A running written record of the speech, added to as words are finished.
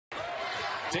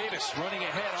Davis running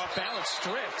ahead, off balance,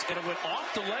 stripped, and it went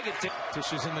off the leg.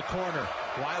 Tish is in the corner.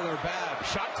 Weiler Babb,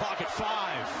 shot clock at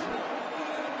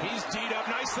 5. He's D'd up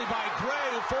nicely by Gray,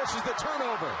 who forces the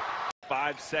turnover.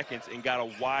 5 seconds and got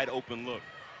a wide open look.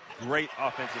 Great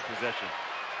offensive possession.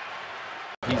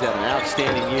 He's had an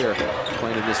outstanding year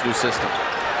playing in this new system.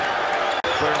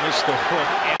 Where missed the hook.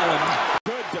 Allen.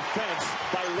 Good defense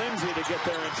by Lindsay to get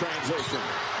there in transition.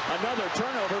 Another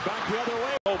turnover back the other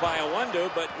way. Oh, by a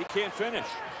Wando, but he can't finish.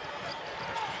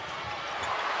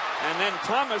 And then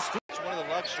Thomas. It's one of the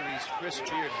luxuries Chris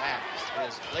Beard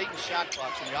has is latent shot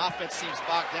clocks. When the offense seems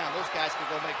bogged down, those guys can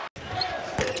go make.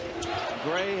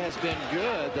 Gray has been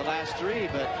good the last 3,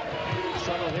 but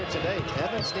struggle here today.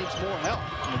 Evans needs more help.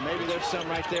 And maybe there's some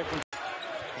right there from.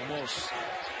 Almost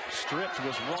stripped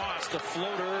was Ross. The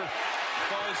floater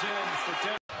falls in for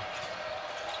Devon.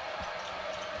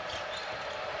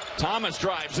 Thomas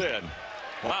drives in.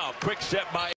 Wow, quick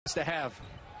step by. To have.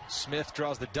 Smith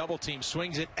draws the double team,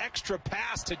 swings it, extra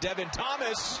pass to Devon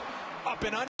Thomas. Up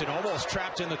and under. And almost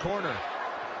trapped in the corner.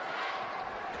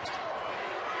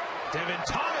 Devon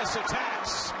Thomas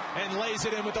attacks and lays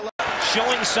it in with the left.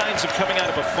 Showing signs of coming out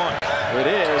of a funk. It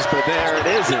is, but there it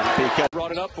isn't. Because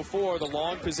Brought it up before the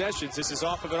long possessions. This is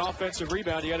off of an offensive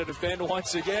rebound. You got to defend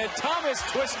once again. Thomas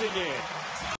twisting in.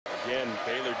 Again,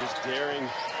 Baylor just daring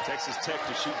Texas Tech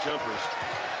to shoot jumpers.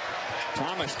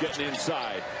 Thomas getting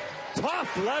inside.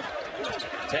 Tough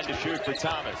left. 10 to shoot for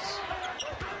Thomas.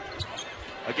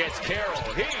 Against Carroll.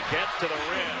 He gets to the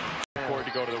rim. Forward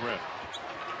to go to the rim.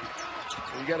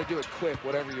 You got to do it quick,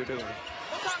 whatever you're doing.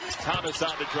 Thomas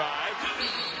on the drive.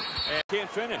 And can't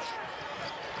finish.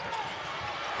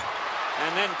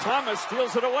 And then Thomas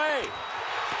steals it away.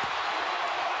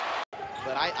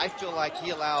 But I feel like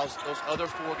he allows those other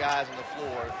 4 guys on the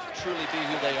floor to truly be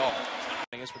who they are.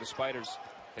 As for the Spiders,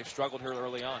 they've struggled here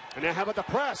early on. And now how about the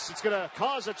press? It's going to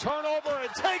cause a turnover, and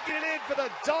taking it in for the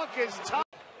dunk is Thomas.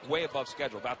 Way above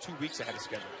schedule, about 2 weeks ahead of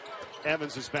schedule.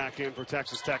 Evans is back in for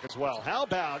Texas Tech as well. How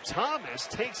about Thomas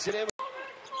takes it in?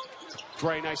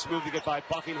 Dre, nice move to get by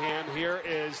Buckingham. Here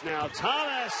is now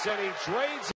Thomas, and he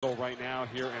trades it right now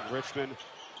here in Richmond.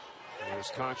 He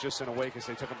was conscious and awake as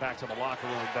they took him back to the locker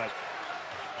room, but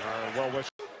well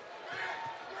wished.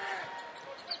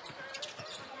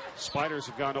 Spiders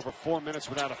have gone over 4 minutes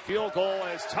without a field goal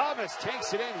as Thomas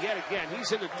takes it in yet again.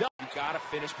 He's in the dunk. You got to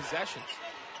finish possessions.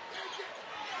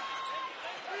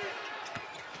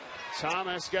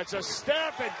 Thomas gets a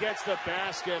step and gets the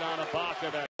basket on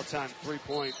Ibaka. That all-time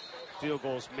three-point field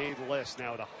goals made list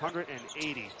now at 180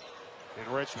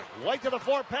 in Richmond. White to the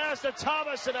floor pass to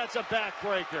Thomas, and that's a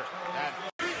backbreaker.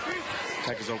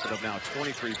 Tech has opened up now a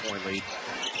 23-point lead.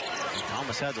 And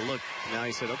Thomas had to look. Now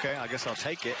he said, okay, I guess I'll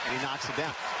take it. And he knocks it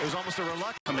down. It was almost a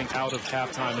reluctance. Coming out of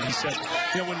halftime, and he said,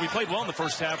 when we played well in the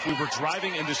first half, we were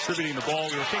driving and distributing the ball.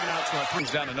 We were kicking out to our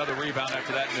threes. Down another rebound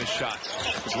after that missed shot.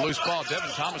 It's a loose ball. Devon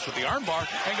Thomas with the arm bar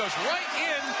and goes right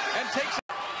in and takes it.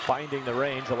 Finding the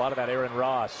range. A lot of that Aaron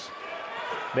Ross.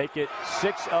 Make it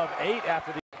 6 of 8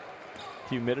 after the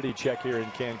humidity check here in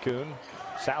Cancun.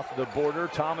 South of the border,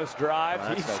 Thomas drives.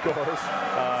 He scores.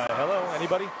 Hello,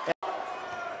 anybody?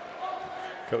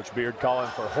 Coach Beard calling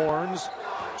for horns.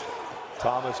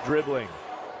 Thomas dribbling.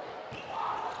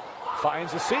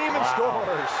 Finds the seam and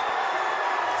scores.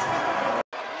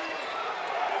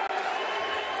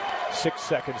 6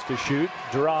 seconds to shoot.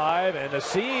 Drive and a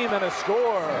seam and a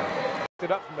score.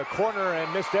 It up from the corner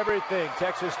and missed everything.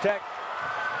 Texas Tech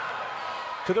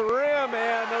to the rim,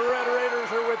 and the Red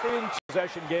Raiders are within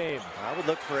possession game. I would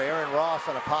look for Aaron Ross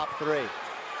on a pop 3.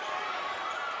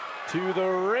 To the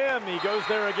rim, he goes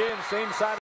there again, same side.